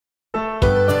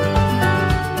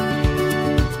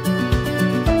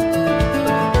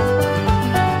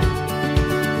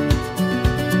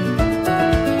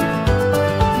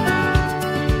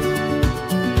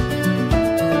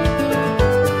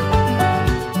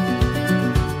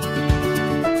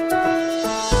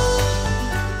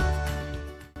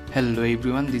Hello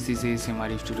everyone, this is ASM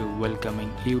Arif today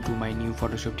welcoming you to my new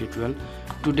Photoshop tutorial.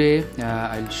 Today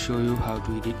I'll show you how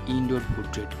to edit indoor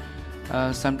portrait.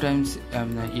 Sometimes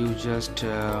you just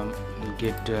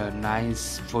get a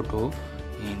nice photo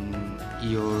in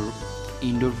your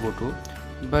indoor photo,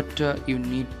 but you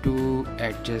need to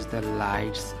adjust the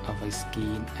lights of a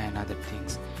skin and other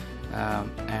things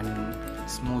and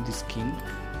smooth the skin.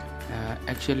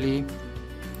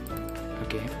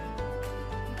 Okay,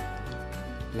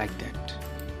 like that.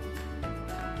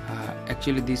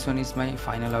 Actually this one is my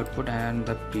final output and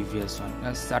the previous one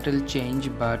a subtle change,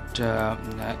 but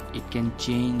it can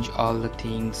change all the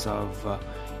things of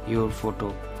your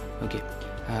photo. Okay,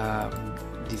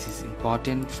 this is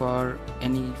important for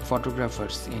any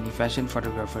photographers, any fashion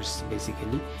photographers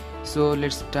basically. So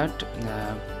let's start.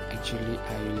 Actually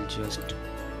I will just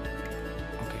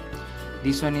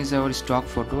this one is our stock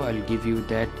photo. I'll give you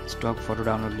that stock photo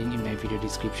download link in my video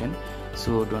description,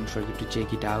 so don't forget to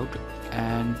check it out.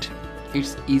 And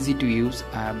it's easy to use.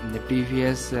 The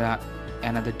previous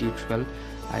another tutorial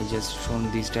I just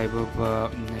shown this type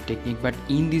of technique, but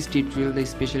in this tutorial the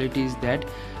specialty is that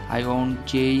I won't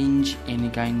change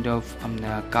any kind of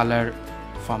color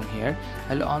from here.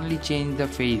 I'll only change the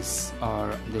face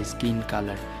or the skin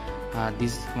color.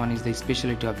 This one is the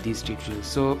specialty of this tutorial.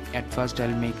 So at first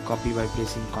I'll make copy by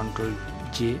pressing Ctrl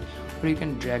J, or you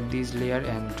can drag this layer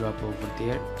and drop over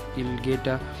there. You'll get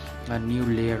a new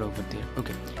layer over there.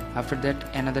 Okay, after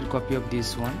that another copy of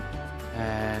this one,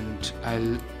 and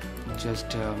I'll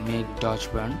just make dodge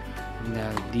burn.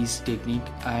 This technique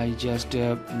I just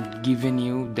given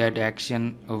you that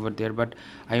action over there, but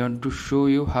I want to show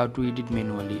you how to edit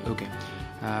manually. Okay,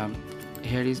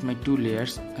 here is my two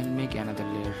layers. I'll make another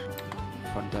layer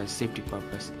for the safety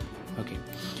purpose. Okay,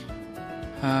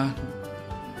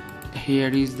 here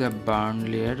is the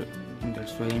burn layer,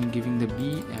 that's why I'm giving the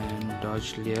B, and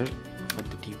dodge layer for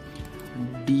the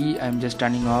D. I'm just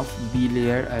turning off. B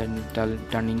layer and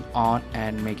turning on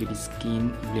and make it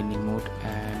skin blending mode,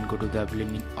 and go to the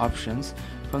blending options.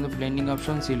 From the blending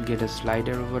options you'll get a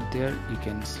slider over there. You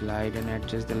can slide and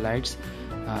adjust the lights.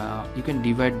 You can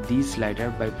divide this slider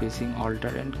by pressing Alt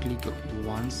and click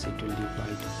once, it will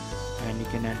divide, and you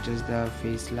can adjust the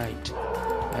face light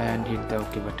and hit the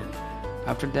OK button.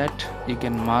 After that you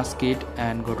can mask it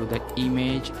and go to the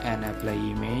image and apply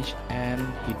image and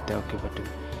hit the OK button.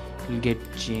 You'll get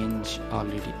change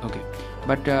already. Okay,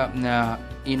 but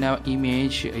in our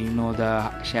image, you know,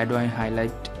 the shadow and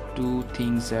highlight two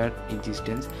things are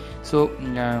existence, so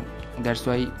that's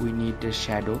why we need the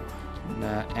shadow.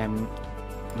 I'm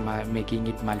making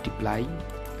it multiply,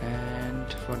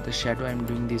 and for the shadow I'm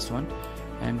doing this one,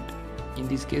 and in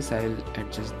this case I'll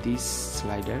adjust this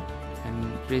slider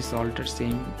and press Alt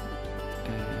same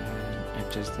and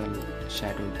adjust the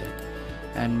shadow there,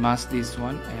 and mask this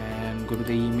one and go to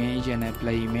the image and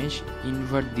apply image,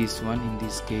 invert this one in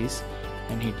this case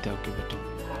and hit the OK button.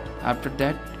 After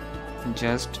that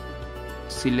just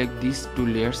select these two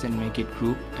layers and make it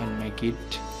group and make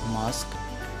it mask,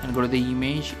 and go to the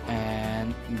image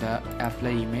and the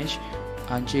apply image,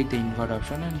 uncheck the invert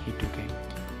option and hit OK.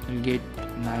 You'll get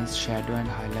nice shadow and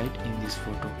highlight in this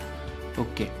photo.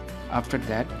 Okay, after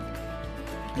that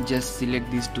just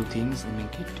select these two things,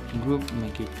 make it group,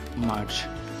 make it merge.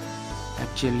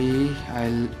 Actually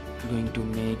I'll going to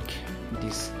make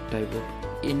this type of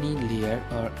any layer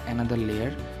or another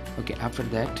layer. Okay, after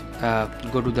that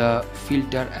go to the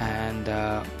filter and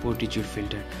the Portraiture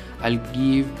Filter. I'll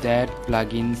give that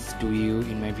plugins to you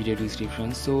in my video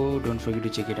description, so don't forget to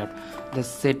check it out. The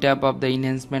setup of the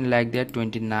enhancement like that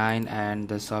 29, and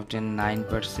the soften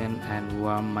 9% and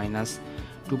warm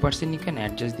 -2%. You can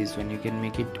adjust this one. You can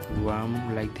make it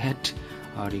warm like that,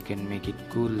 or you can make it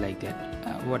cool like that.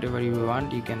 Whatever you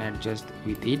want you can adjust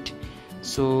with it.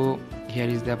 So here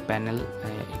is the panel.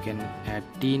 You can add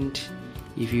tint.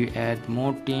 If you add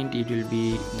more tint it will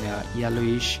be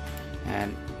yellowish,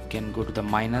 and you can go to the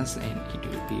minus and it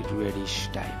will be reddish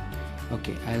type.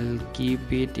 Okay, I'll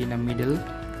keep it in the middle,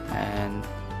 and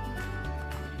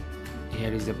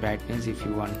here is the brightness. If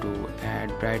you want to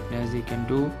add brightness you can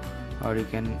do, or you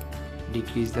can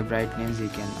decrease the brightness, you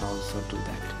can also do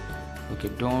that.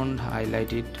 Okay, don't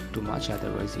highlight it too much,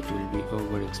 otherwise it will be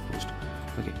overexposed.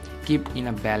 Okay, keep in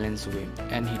a balanced way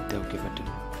and hit the OK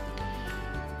button.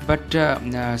 But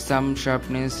some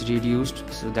sharpness reduced,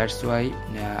 so that's why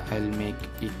I'll make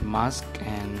it mask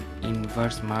and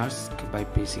inverse mask by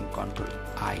pressing Ctrl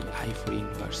I for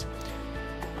inverse.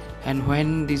 And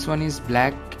when this one is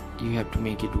black you have to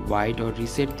make it white, or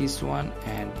reset this one,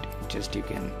 and just you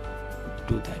can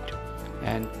do that.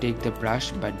 And take the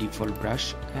brush by default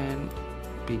brush and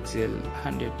pixel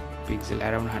 100 pixel,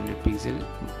 around 100 pixel,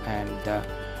 and the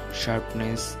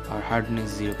sharpness or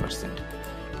hardness 0%.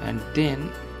 And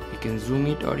then you can zoom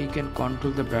it, or you can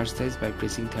control the brush size by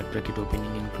pressing third bracket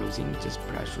opening and closing. Just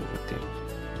brush over there.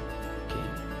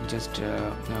 Okay, just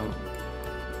now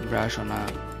brush on a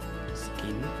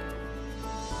skin.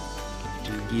 It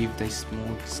will give the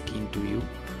smooth skin to you.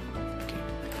 Okay,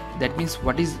 that means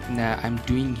what is I'm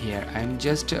doing here, I'm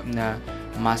just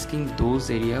masking those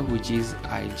area which is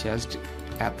I just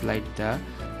applied the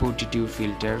Portraiture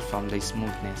filter from the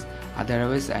smoothness.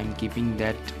 Otherwise I'm keeping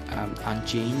that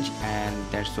unchanged, and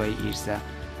that's why it's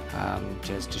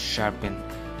just sharpen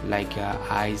like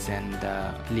eyes and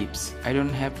lips. I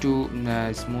don't have to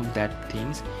smooth that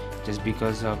things, just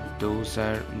because of those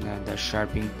are the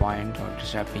sharpening point or the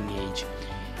sharpening edge.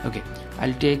 Okay,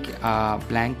 I'll take a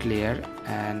blank layer,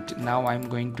 and now I'm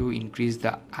going to increase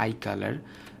the eye color.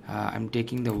 I'm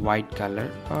taking the white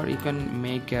color, or you can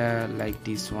make like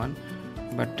this one,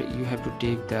 but you have to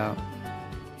take the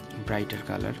brighter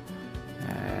color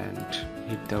and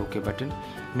hit the OK button.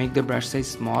 Make the brush size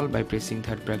small by pressing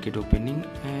third bracket opening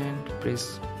and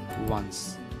press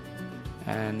once,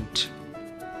 and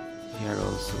here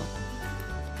also,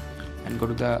 and go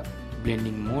to the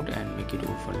blending mode and make it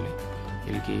overlay.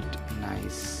 You'll get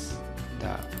nice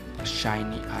the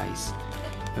shiny eyes.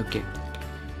 Okay,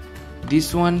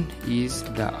 this one is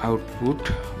the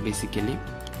output. Basically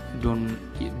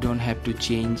don't have to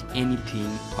change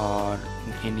anything or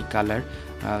any color,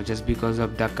 just because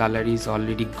of the color is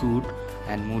already good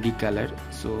and moody color.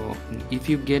 So if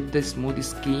you get the smooth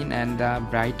skin and the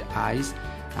bright eyes,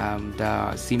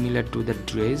 the similar to the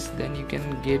dress, then you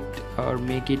can get or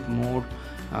make it more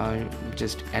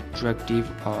just attractive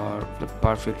or the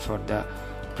perfect for the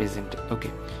present.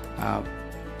 Okay,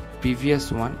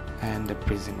 previous one and the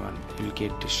present one, you'll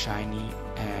get shiny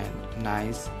and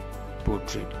nice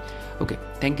portrait. Okay,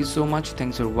 thank you so much.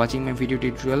 Thanks for watching my video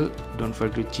tutorial. Don't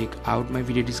forget to check out my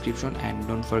video description, and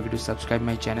don't forget to subscribe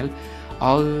my channel.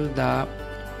 All the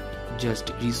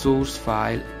just resource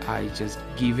file I just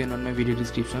given on my video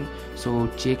description, so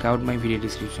check out my video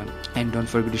description, and don't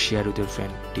forget to share with your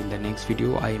friend. Till the next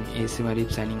video, I am ASM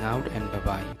Arif signing out, and bye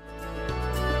bye.